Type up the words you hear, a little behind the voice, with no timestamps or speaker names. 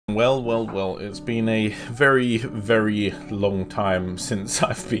Well, it's been a very, very long time since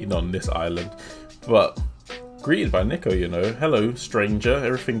I've been on this island, but greeted by Nico, you know. Hello, stranger,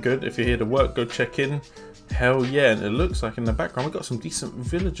 everything good? If you're here to work, go check in. Hell yeah, and it looks like in the background we've got some decent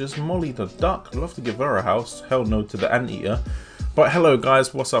villagers. Molly the duck, I'd love to give her a house. Hell no to the anteater. But hello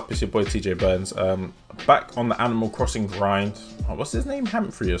guys, what's up? It's your boy TJBurns, back on the Animal Crossing grind. Oh, what's his name?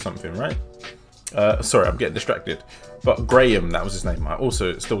 Humphrey or something, right? Sorry, I'm getting distracted. But Graham, that was his name. I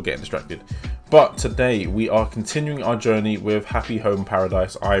also still getting distracted. But today we are continuing our journey with Happy Home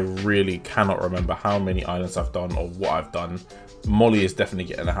Paradise. I really cannot remember how many islands I've done or what I've done. Molly is definitely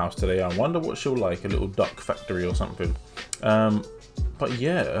getting a house today. I wonder what she'll like, a little duck factory or something. But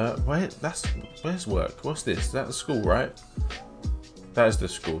yeah, where's work? What's this? Is that the school, right? That is the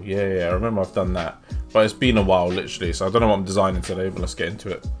school. Yeah, I remember I've done that. But it's been a while, literally, so I don't know what I'm designing today, but let's get into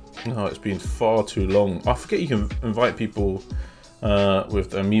it. No, it's been far too long. I forget you can invite people with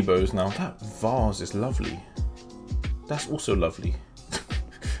the amiibos now. That vase is lovely. That's also lovely.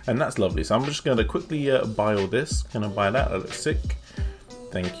 And that's lovely. So I'm just going to quickly buy all this. Gonna buy that. That looks sick.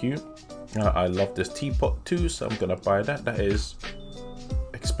 Thank you. I love this teapot too, so I'm going to buy that. That is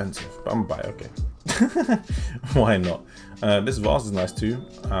expensive, but I'm going to buy it. Okay. Why not? This vase is nice too.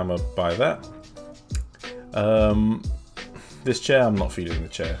 I'm going to buy that. This chair, I'm not feeling the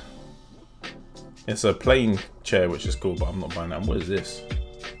chair. It's a plain chair, which is cool, but I'm not buying that. And what is this?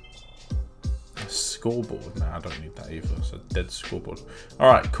 A scoreboard? Nah, I don't need that either. It's a dead scoreboard.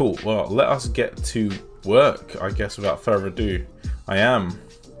 Alright, cool. Well, let us get to work, I guess, without further ado. Can't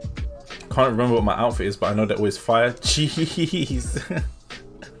remember what my outfit is, but I know that always fire. Jeez.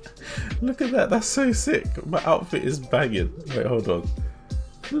 Look at that. That's so sick. My outfit is banging. Wait, hold on.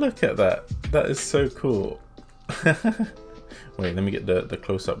 Look at that. That is so cool. Wait, let me get the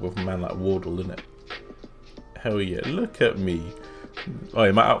close-up with a man like Wardle, innit? Hell yeah, look at me. Oh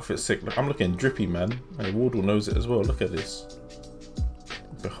yeah, my outfit's sick. I'm looking drippy, man. Hey, Wardle knows it as well. Look at this.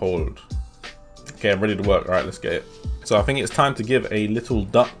 Behold. Okay, I'm ready to work. Alright, let's get it. So I think it's time to give a little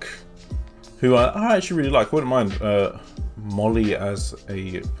duck, who I actually really like. I wouldn't mind Molly as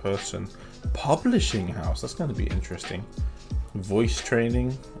a person. Publishing house. That's going to be interesting. Voice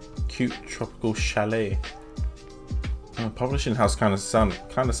training. Cute tropical chalet. Publishing house kind of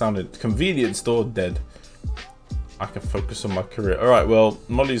sounded. Convenience store, dead. I can focus on my career. All right, well,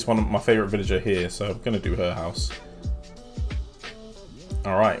 Molly's one of my favorite villager here, so I'm gonna do her house.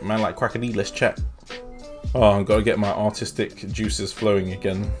 All right, man, like Quackity, let's chat. Oh, I've got to get my artistic juices flowing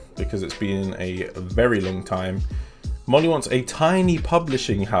again because it's been a very long time. Molly wants a tiny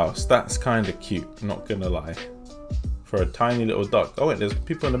publishing house. That's kind of cute, not gonna lie. For a tiny little duck. Oh wait, there's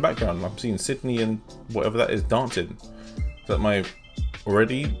people in the background. I'm seeing Sydney and whatever that is dancing. Is that my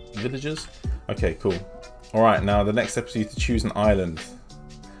already villagers? Okay, cool. Alright, now the next step is to choose an island.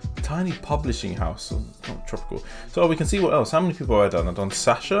 Tiny publishing house. Not tropical. So we can see what else. How many people have I done? I've done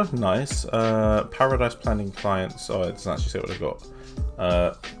Sasha, nice. Paradise planning clients. Oh, it doesn't actually say what I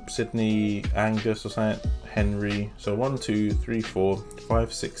got. Sydney, Angus or something. Henry. So 1, 2, 3, 4,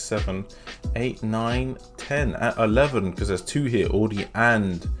 5, 6, 7, 8, 9, 10, 11, because there's 2 here, Audie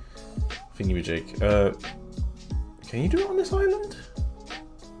and Thingy-majig. Can you do it on this island?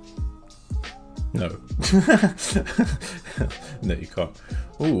 No. No, you can't.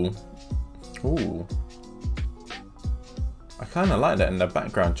 Ooh. I kind of like that in the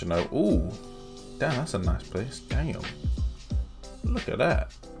background, you know. Ooh. Damn, that's a nice place. Damn. Look at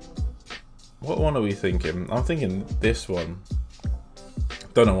that. What one are we thinking? I'm thinking this one.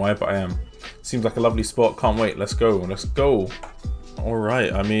 Don't know why, but I am. Seems like a lovely spot. Can't wait. Let's go. Let's go.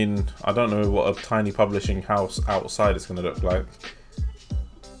 Alright, I mean, I don't know what a tiny publishing house outside is going to look like.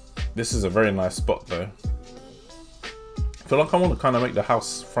 This is a very nice spot though. I feel like I want to kind of make the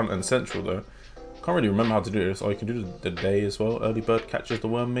house front and central though. Can't really remember how to do this. Oh, you can do the day as well. Early bird catches the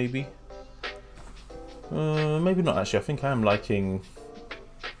worm, maybe? Maybe not actually. I think I am liking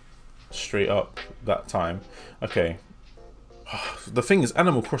straight up that time. Okay. The thing is,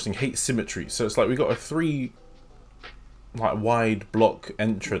 Animal Crossing hates symmetry. So it's like we got a 3 like wide block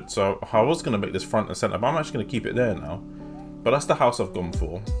entrance. So I was going to make this front and center, but I'm actually going to keep it there now. But that's the house I've gone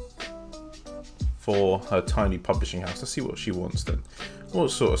for her tiny publishing house. Let's see what she wants then.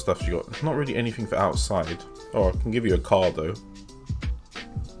 What sort of stuff you got? Not really anything for outside. Oh, I can give you a car though.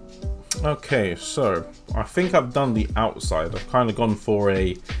 Okay, so I think I've done the outside. I've kind of gone for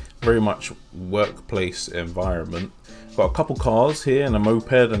a very much workplace environment. Got a couple cars here and a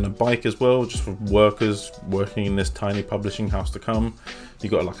moped and a bike as well, just for workers working in this tiny publishing house to come. You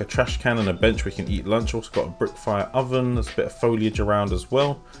got like a trash can and a bench where you can eat lunch. Also got a brick fire oven. There's a bit of foliage around as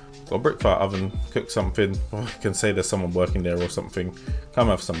well. got a brick fire oven, cook something, or you can say there's someone working there or something, come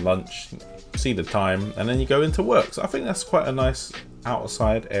have some lunch, see the time, and then you go into work. So I think that's quite a nice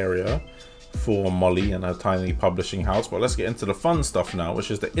outside area for Molly and her tiny publishing house. But let's get into the fun stuff now,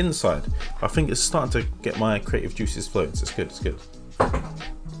 which is the inside. I think it's starting to get my creative juices flowing. It's good, it's good.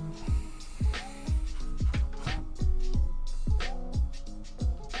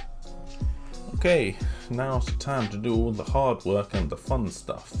 Okay, now's the time to do all the hard work and the fun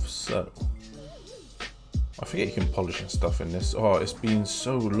stuff. So, I forget you can polish and stuff in this. Oh, it's been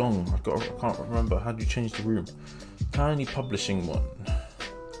so long. I can't remember. How do you change the room? Tiny publishing one.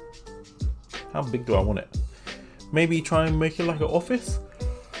 How big do I want it? Maybe try and make it like an office?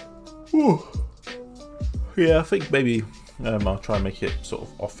 Ooh. Yeah, I think maybe I'll try and make it sort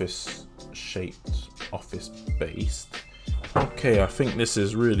of office shaped, office based. Okay, I think this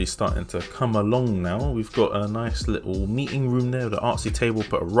is really starting to come along now. We've got a nice little meeting room there with an artsy table,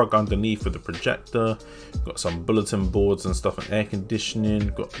 put a rug underneath for the projector. Got some bulletin boards and stuff and air conditioning.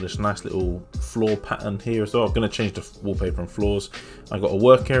 Got this nice little floor pattern here as well. I'm going to change the wallpaper and floors. I got a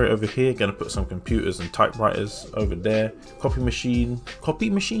work area over here. Going to put some computers and typewriters over there. Copy machine?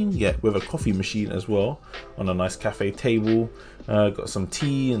 Yeah, with a coffee machine as well on a nice cafe table. Got some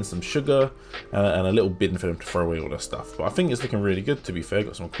tea and some sugar and a little bin for them to throw away all their stuff. But I think it's looking really good, to be fair.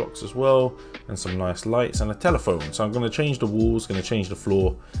 Got some clocks as well and some nice lights and a telephone. So I'm going to change the walls, going to change the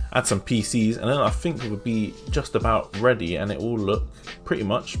floor, add some PCs, and then I think it would be just about ready and it will look pretty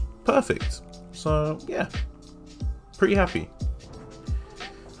much perfect. So yeah, pretty happy.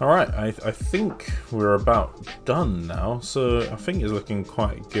 Alright, I think we're about done now. So I think it's looking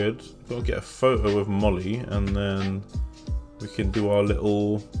quite good. Got to get a photo of Molly and then we can do our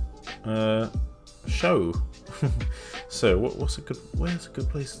little show. So where's a good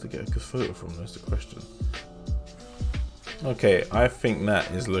place to get a good photo from? That's the question. Okay, I think that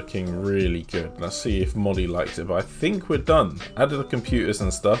is looking really good. Let's see if Molly likes it, but I think we're done. Added the computers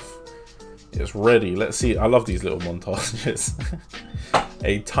and stuff. It's ready. Let's see. I love these little montages.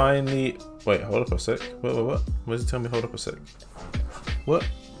 A tiny... Wait, hold up a sec. What? Where does it tell me hold up a sec? What?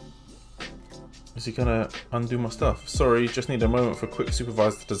 Is he gonna undo my stuff? Sorry, just need a moment for a quick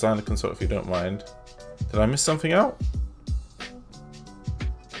supervise the designer consult if you don't mind. Did I miss something out?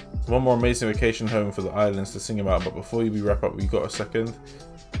 One more amazing vacation home for the islands to sing about, but before we wrap up, we got a second.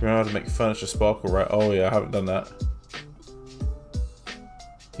 Remember how to make furniture sparkle, right? Oh yeah, I haven't done that.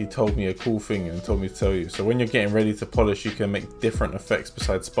 He told me a cool thing and told me to tell you. So when you're getting ready to polish, you can make different effects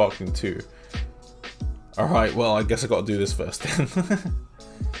besides sparkling too. Alright, well, I guess I gotta do this first then.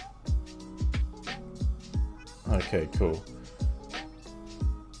 Okay, cool.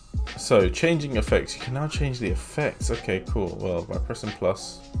 So, changing effects. You can now change the effects. Okay, cool. Well, by pressing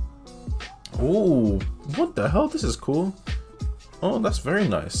plus. Ooh, what the hell? This is cool. Oh, that's very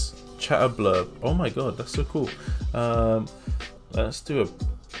nice. Chatter blurb. Oh my god, that's so cool. Let's do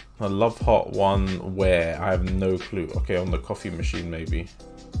a love heart one where I have no clue. Okay, on the coffee machine maybe.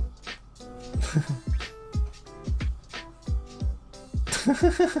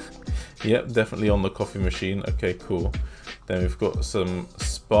 Yep, definitely on the coffee machine. Okay, cool. Then we've got some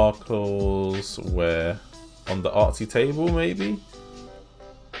sparkles where on the artsy table maybe.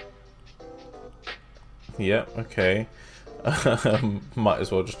 Yep, okay. Might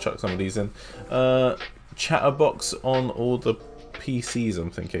as well just chuck some of these in. Chatterbox on all the PCs,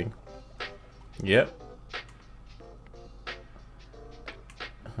 I'm thinking. Yep.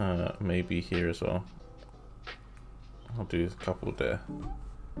 Maybe here as well. I'll do a couple there.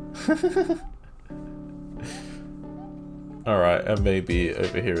 Alright, and maybe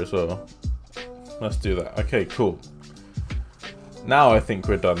over here as well. Let's do that. Okay, cool. Now I think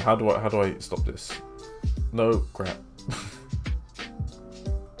we're done. How do I stop this? No, crap.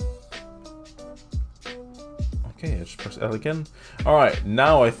 Okay, I just press L again. Alright,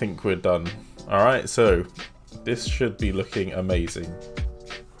 now I think we're done. Alright, so this should be looking amazing.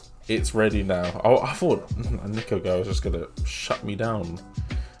 It's ready now. Oh, I thought Nico guy was just gonna shut me down.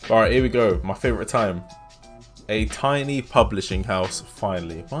 Alright, here we go. My favorite time. A tiny publishing house,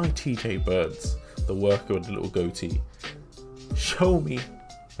 finally. By TJBurns, the worker with the little goatee. Show me.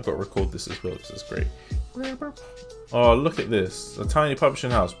 I've got to record this as well because it's great. Oh, look at this. A tiny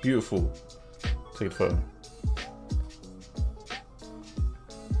publishing house. Beautiful. Take a photo.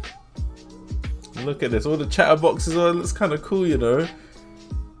 Look at this. All the chatter boxes. Oh, it looks kind of cool, you know.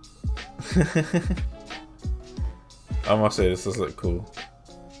 I must say, this does look cool.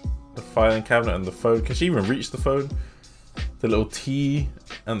 The filing cabinet and the phone. Can she even reach the phone? The little tea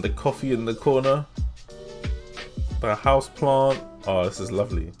and the coffee in the corner. The house plant. Oh, this is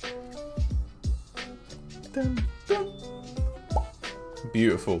lovely.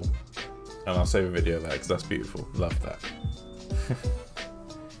 Beautiful. And I'll save a video of that because that's beautiful. Love that.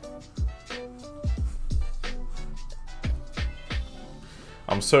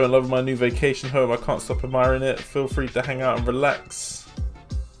 I'm so in love with my new vacation home. I can't stop admiring it. Feel free to hang out and relax.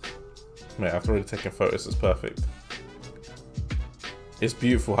 Mate, I've already taken photos. It's perfect. It's a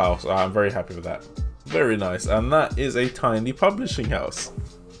beautiful house. I'm very happy with that. Very nice. And that is a tiny publishing house.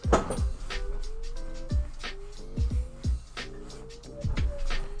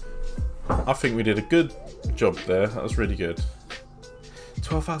 I think we did a good job there. That was really good.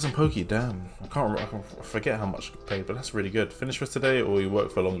 12,000 pokey, damn. I forget how much I paid, but that's really good. Finished for today, or you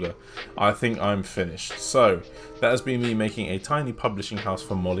work for longer? I think I'm finished. So that has been me making a tiny publishing house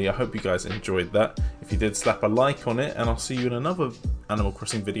for Molly. I hope you guys enjoyed that. If you did, slap a like on it, and I'll see you in another Animal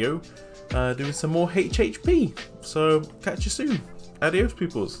Crossing video doing some more HHP. So catch you soon. Adios,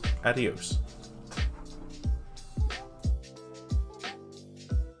 peoples. Adios.